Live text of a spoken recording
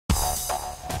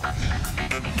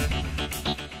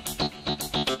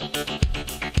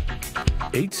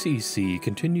HCC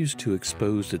continues to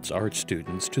expose its art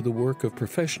students to the work of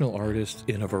professional artists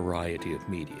in a variety of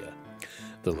media.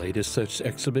 The latest such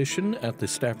exhibition at the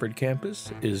Stafford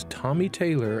campus is Tommy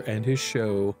Taylor and his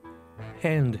show,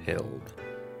 Handheld.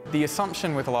 The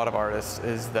assumption with a lot of artists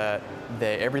is that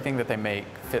everything that they make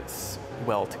fits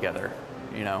well together,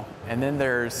 you know? And then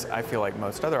there's, I feel like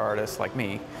most other artists like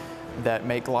me, that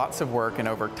make lots of work, and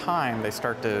over time they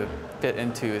start to fit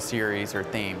into a series or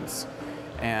themes.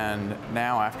 And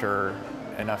now, after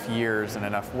enough years and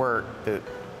enough work, that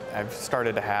I've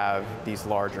started to have these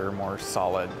larger, more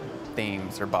solid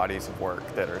themes or bodies of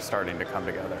work that are starting to come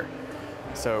together.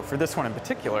 So for this one in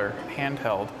particular,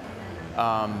 Handheld,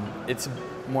 it's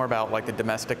more about like the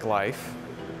domestic life,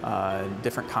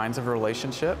 different kinds of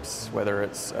relationships, whether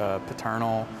it's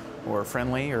paternal or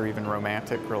friendly or even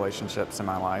romantic relationships in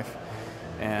my life,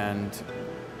 and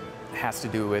has to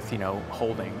do with, you know,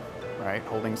 holding, right?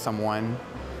 Holding someone,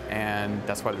 and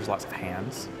that's why there's lots of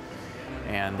hands.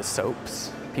 And the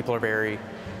soaps, people are very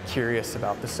curious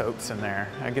about the soaps in there.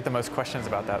 I get the most questions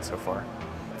about that so far.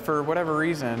 For whatever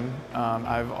reason,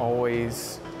 I've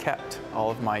always kept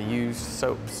all of my used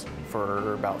soaps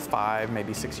for about 5,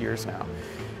 maybe 6 years now.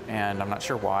 And I'm not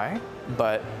sure why,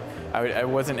 but I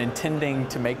wasn't intending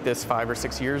to make this 5 or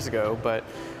 6 years ago, but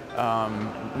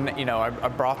you know, I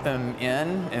brought them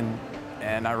in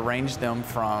and I arranged them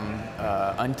from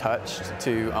untouched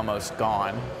to almost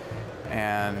gone.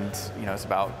 And you know, it's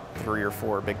about 3 or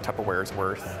 4 big Tupperwares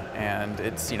worth. And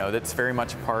it's, you know, that's very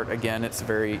much a part, again, it's a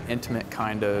very intimate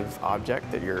kind of object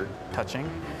that you're touching.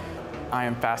 I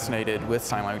am fascinated with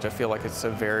sign language. I feel like it's a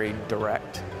very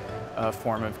direct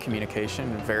form of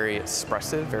communication, very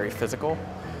expressive, very physical.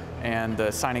 And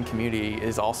the signing community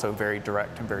is also very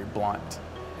direct and very blunt.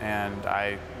 And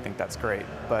I think that's great.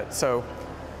 But so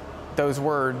those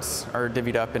words are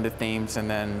divvied up into themes, and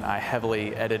then I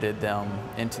heavily edited them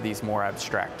into these more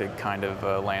abstracted kind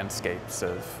of landscapes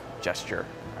of gesture.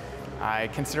 I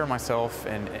consider myself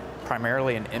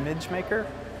primarily an image maker,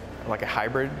 like a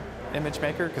hybrid image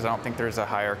maker, because I don't think there's a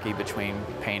hierarchy between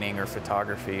painting or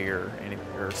photography or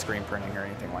screen printing or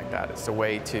anything like that. It's a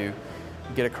way to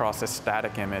get across a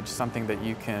static image, something that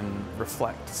you can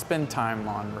reflect, spend time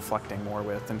on reflecting more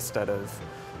with, instead of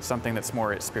something that's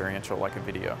more experiential like a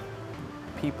video.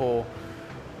 People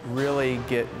really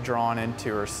get drawn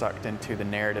into or sucked into the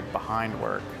narrative behind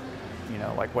work, you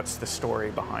know, like what's the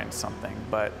story behind something.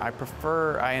 But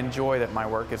I enjoy that my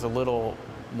work is a little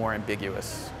more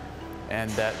ambiguous, and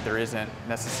that there isn't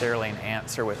necessarily an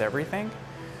answer with everything.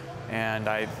 And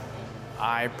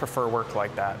I prefer work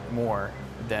like that more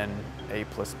than A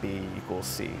plus B equals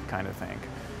C kind of thing.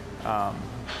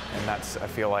 And that's, I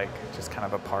feel like, just kind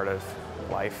of a part of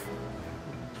life.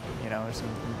 You know, there's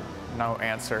no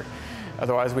answer.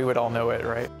 Otherwise, we would all know it,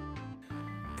 right?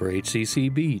 For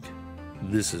HCC Beat,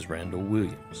 this is Randall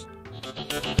Williams.